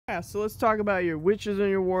Yeah, so let's talk about your witches and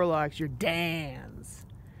your warlocks, your dannenites.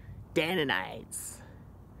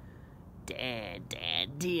 Dan,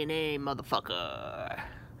 DNA, motherfucker.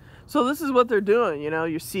 So this is what they're doing, you know,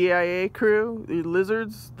 your CIA crew, your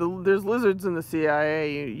lizards. There's lizards in the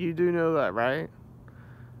CIA. You do know that, right?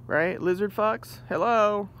 Right? Lizard fucks?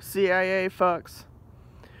 Hello? CIA fucks.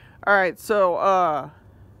 Alright, so,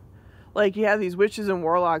 like, you have these witches and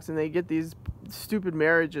warlocks, and they get these stupid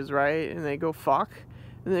marriages, right? And they go fuck,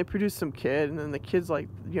 and they produce some kid, and then the kid's, like,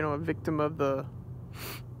 you know, a victim of the,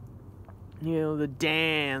 you know, the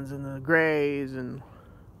Dans and the Greys, and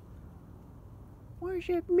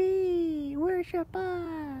worship me, worship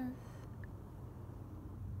us.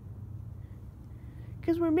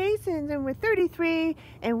 Because we're Masons, and we're 33,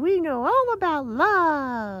 and we know all about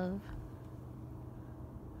love.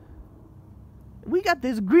 We got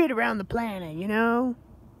this grid around the planet, you know?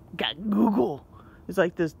 Got Google. It's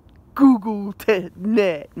like this Google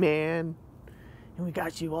net, man. And we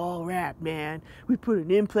got you all wrapped, man. We put an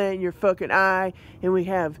implant in your fucking eye, and we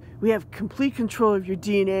have complete control of your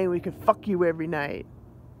DNA, and we can fuck you every night.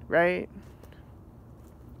 Right?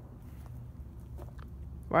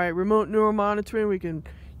 Right? Remote neural monitoring, we can,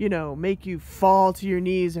 you know, make you fall to your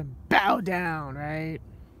knees and bow down, right?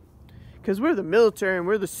 Because we're the military, and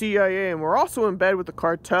we're the CIA, and we're also in bed with the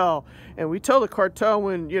cartel. And we tell the cartel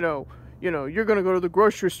when, you know, you're going to go to the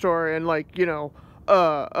grocery store, and, like, you know,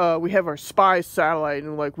 we have our spy satellite,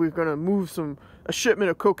 and, like, we're going to move a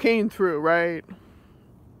shipment of cocaine through, right?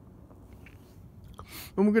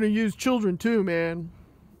 And we're going to use children, too, man.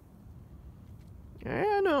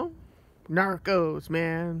 Yeah, I know. Narcos,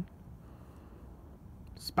 man.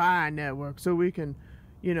 Spy network. So we can,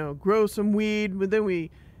 you know, grow some weed, but then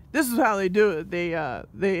this is how they do it. They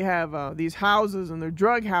have these houses, and they're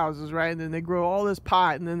drug houses, right? And then they grow all this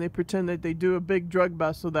pot, and then they pretend that they do a big drug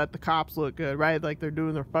bust so that the cops look good, right? Like they're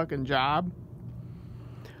doing their fucking job,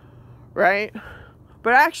 right?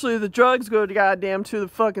 But actually, the drugs go to goddamn to the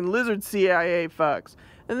fucking lizard CIA fucks,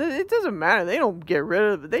 and then it doesn't matter. They don't get rid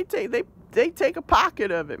of it. They take a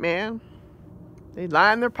pocket of it, man. They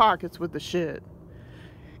line their pockets with the shit,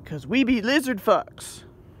 'cause we be lizard fucks.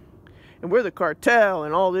 And we're the cartel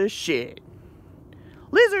and all this shit.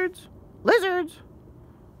 Lizards! Lizards!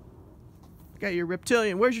 Got your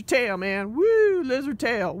reptilian. Where's your tail, man? Woo! Lizard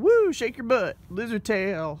tail. Woo! Shake your butt. Lizard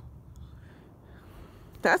tail.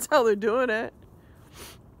 That's how they're doing it.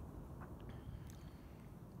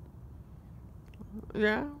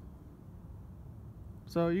 Yeah.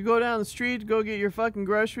 So you go down the street to go get your fucking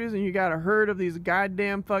groceries, and you got a herd of these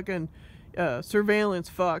goddamn fucking surveillance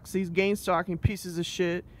fucks, these gang stalking pieces of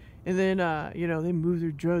shit. And then, you know, they move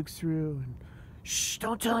their drugs through. And shh,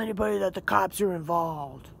 don't tell anybody that the cops are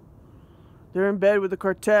involved. They're in bed with the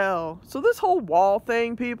cartel. So this whole wall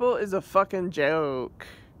thing, people, is a fucking joke.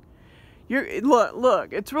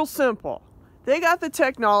 Look, it's real simple. They got the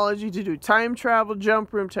technology to do time travel,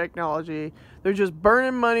 jump room technology. They're just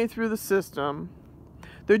burning money through the system.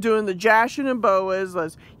 They're doing the Jashin and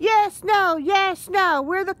Boas. Yes, no,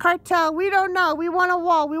 we're the cartel. We don't know. We want a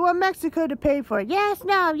wall. We want Mexico to pay for it. Yes,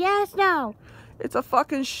 no. It's a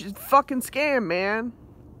fucking scam, man.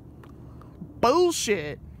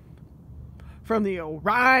 Bullshit. From the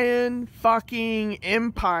Orion fucking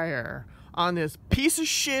Empire on this piece of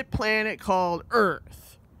shit planet called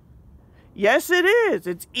Earth. Yes, it is.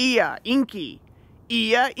 It's Inky,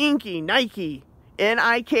 Nike.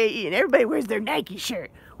 Nike, and everybody wears their Nike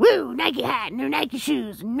shirt. Woo, Nike hat, new Nike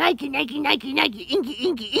shoes, Nike,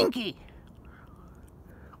 Inky.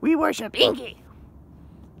 We worship Inky.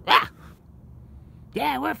 Ah!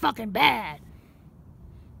 Yeah, we're fucking bad.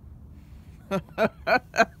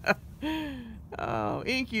 Oh,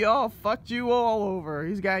 Inky all fucked you all over.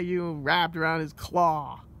 He's got you wrapped around his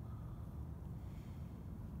claw.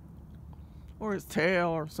 Or his tail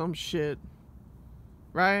or some shit.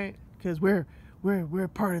 Right? Because we're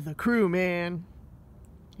part of the crew, man.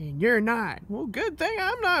 And you're not. Well, good thing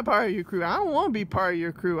I'm not part of your crew. I don't want to be part of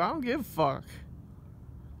your crew. I don't give a fuck.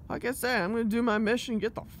 Like I said, I'm going to do my mission,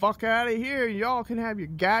 get the fuck out of here. Y'all can have your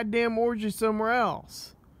goddamn orgy somewhere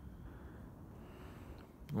else.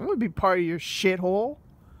 I don't want to be part of your shithole.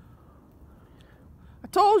 I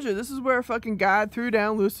told you, this is where fucking God threw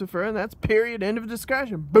down Lucifer, and that's period, end of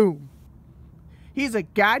discussion. Boom. He's a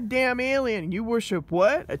goddamn alien. You worship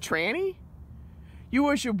what? A tranny? You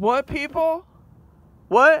worship what, people?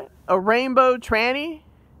 What? A rainbow tranny?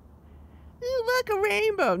 You look a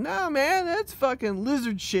rainbow. No, man, that's fucking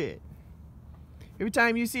lizard shit. Every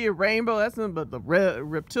time you see a rainbow, that's nothing but the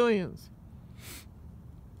reptilians.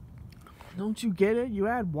 Don't you get it? You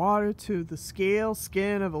add water to the scale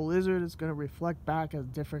skin of a lizard, it's going to reflect back as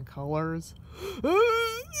different colors.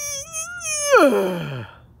 Are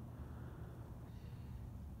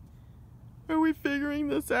we figuring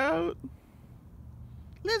this out?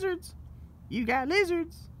 Lizards. You got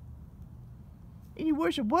lizards. And you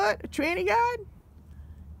worship what? A tranny god?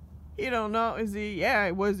 You don't know. Is he?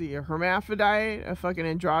 Yeah, was he a hermaphrodite? A fucking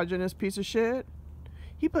androgynous piece of shit?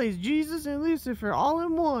 He plays Jesus and Lucifer all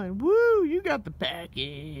in one. Woo, you got the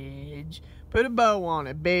package. Put a bow on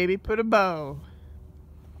it, baby. Put a bow.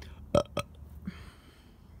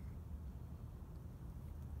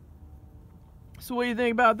 So what do you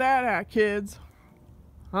think about that, kids?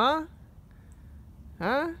 Huh?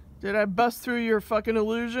 Huh? Did I bust through your fucking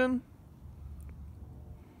illusion?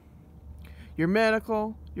 Your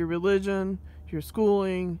medical, your religion, your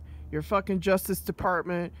schooling, your fucking Justice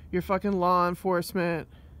Department, your fucking law enforcement.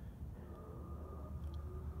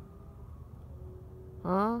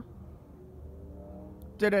 Huh?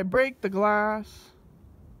 Did I break the glass?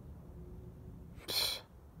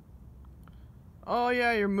 Oh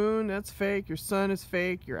yeah, your moon, that's fake. Your sun is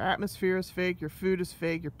fake. Your atmosphere is fake. Your food is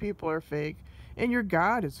fake. Your people are fake. And your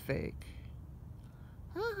God is fake.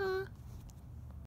 Uh-huh.